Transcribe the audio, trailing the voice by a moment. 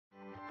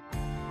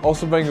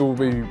Arsene Wenger will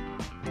be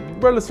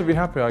relatively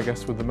happy, I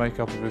guess, with the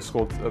makeup of his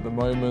squad at the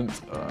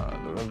moment. There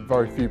are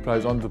very few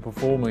players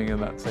underperforming in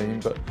that team,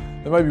 but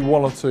there may be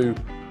one or two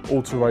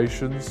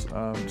alterations.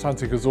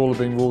 Santi Cazorla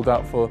being ruled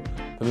out for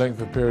the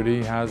length of period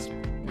he has,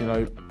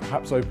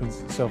 perhaps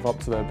opens itself up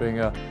to there being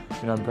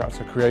perhaps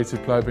a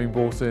creative player being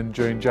brought in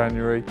during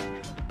January.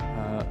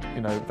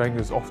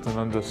 Wenger's often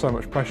under so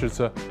much pressure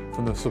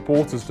from the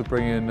supporters to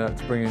bring in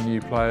new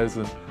players,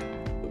 and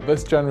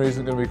this January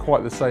isn't going to be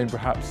quite the same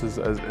perhaps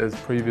as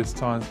previous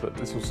times, but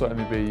this will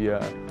certainly be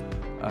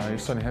you're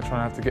certainly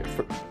trying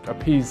to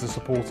appease the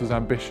supporters'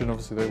 ambition.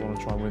 Obviously they want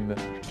to try and win the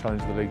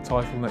Challenge of the League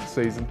title next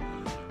season.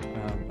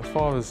 As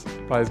far as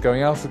players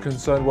going out are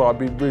concerned, well, I'd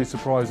be really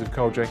surprised if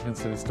Carl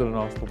Jenkinson is still an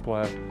Arsenal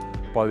player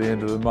by the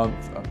end of the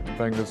month.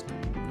 Wenger's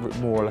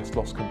more or less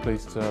lost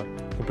complete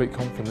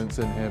confidence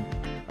in him,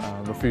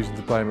 refusing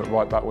to play him at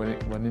right back when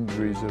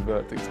injuries have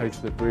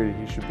dictated that really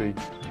he should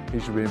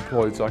be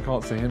employed. So I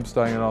can't see him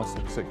staying in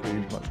Arsenal particularly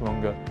much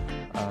longer,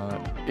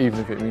 even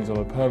if it means on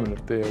a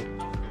permanent deal.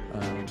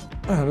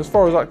 And as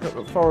far as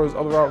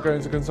other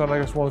outgoings are concerned, I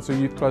guess one or two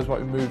youth players might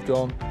be moved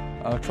on,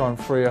 try and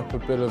free up a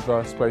bit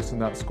of space in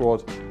that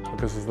squad,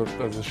 because as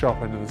the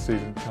sharp end of the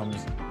season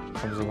comes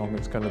along,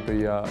 it's going to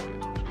be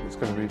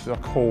the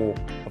core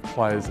of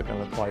players that are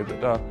going to play.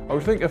 But I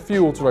would think a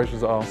few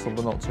alterations at Arsenal,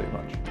 but not too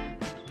much.